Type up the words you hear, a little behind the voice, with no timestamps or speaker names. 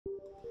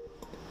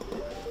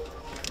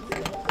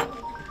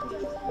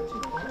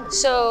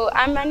So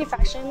I'm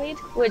manufacturing lead,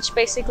 which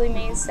basically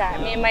means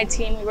that me and my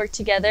team, we work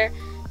together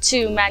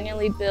to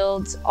manually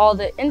build all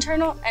the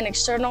internal and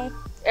external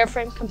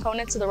airframe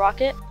components of the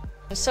rocket.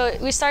 So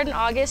we started in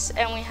August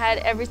and we had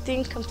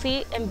everything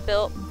complete and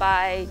built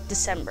by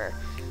December.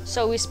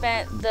 So we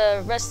spent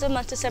the rest of the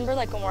month December,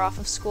 like when we're off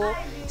of school,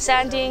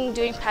 sanding,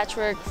 doing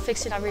patchwork,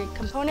 fixing every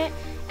component.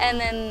 And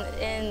then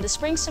in the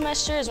spring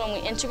semester is when we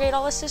integrate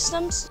all the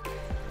systems.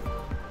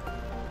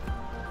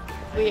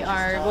 We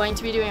are going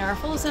to be doing our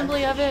full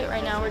assembly of it.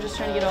 Right now we're just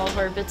trying to get all of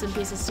our bits and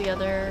pieces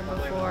together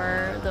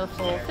before the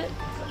full fit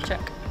check.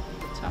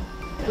 So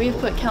we've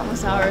put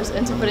countless hours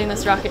into putting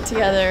this rocket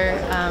together.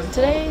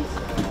 Today,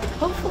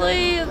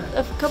 hopefully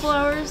a couple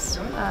hours,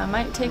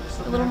 might take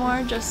a little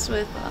more just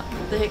with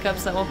the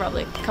hiccups that will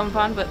probably come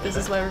upon, but this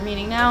is why we're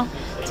meeting now,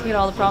 to get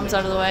all the problems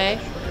out of the way,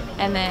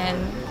 and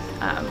then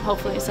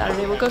hopefully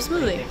Saturday will go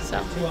smoothly. So,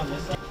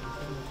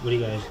 what are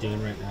you guys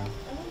doing right now?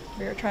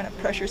 We are trying to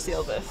pressure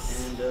seal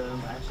this.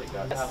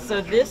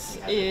 So this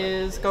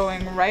is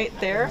going right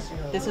there.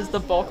 This is the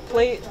bulk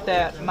plate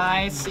that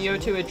my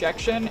CO2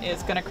 ejection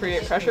is going to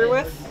create pressure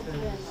with.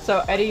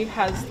 So Eddie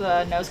has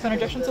the nose cone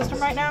ejection system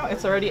right now.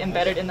 It's already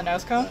embedded in the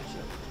nose cone.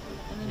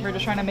 We're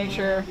just trying to make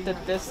sure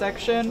that this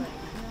section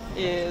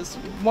is,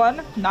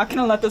 one, not going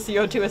to let the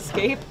CO2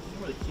 escape,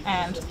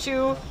 and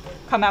two,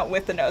 come out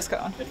with the nose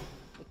cone.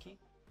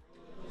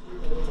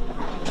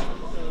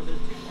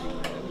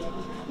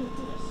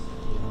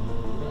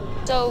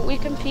 So we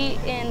compete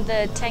in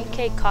the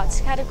 10K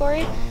COTS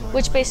category,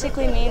 which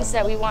basically means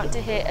that we want to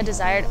hit a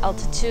desired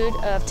altitude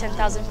of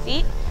 10,000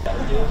 feet.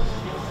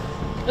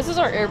 this is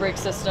our air brake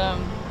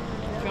system.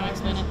 If you want to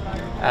explain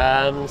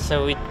it.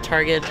 So we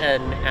target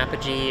an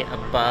apogee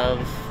above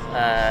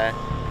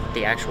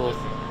the actual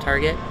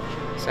target.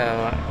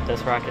 So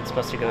this rocket's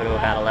supposed to go to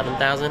about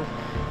 11,000,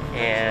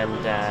 and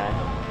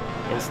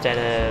instead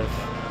of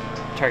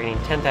targeting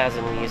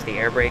 10,000, we use the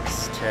air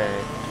brakes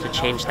to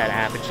change that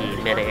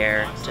apogee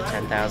mid-air to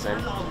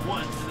 10,000.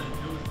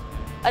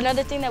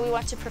 Another thing that we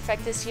want to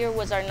perfect this year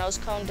was our nose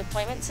cone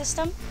deployment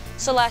system.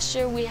 So last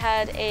year we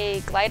had a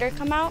glider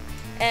come out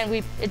and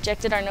we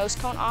ejected our nose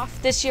cone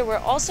off. This year we're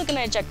also going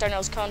to eject our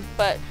nose cone,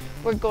 but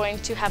we're going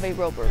to have a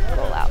rover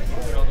roll out.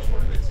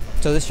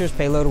 So this year's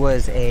payload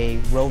was a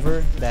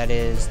rover that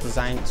is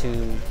designed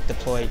to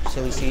deploy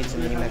chili seeds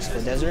in the New Mexico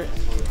desert.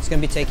 It's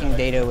going to be taking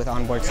data with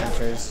onboard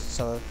sensors,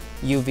 so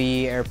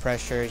UV, air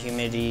pressure,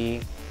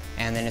 humidity,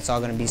 and then it's all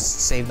going to be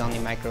saved on the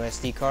micro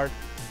SD card,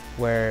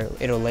 where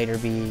it'll later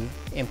be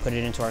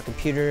inputted into our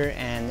computer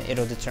and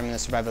it'll determine the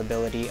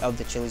survivability of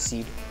the chili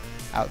seed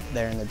out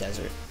there in the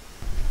desert.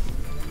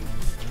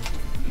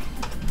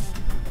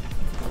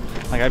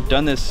 Like, I've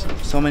done this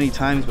so many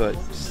times, but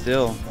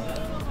still,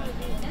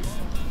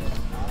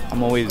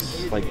 I'm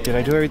always like, did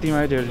I do everything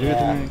right? Did I do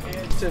everything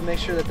right? To make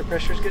sure that the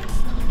pressure is good?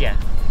 Yeah,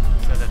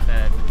 so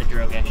that the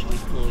drogue actually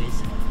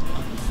cools.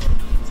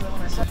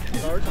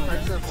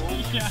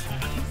 Yeah.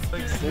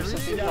 There's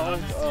something wrong.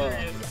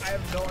 I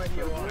have no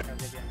idea why.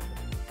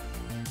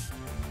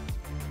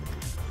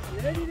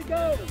 You're ready to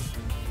go.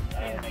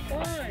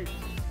 5,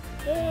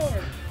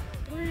 4,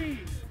 3,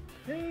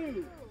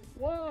 2,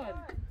 1.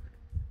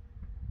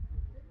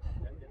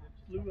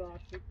 Blue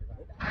optic.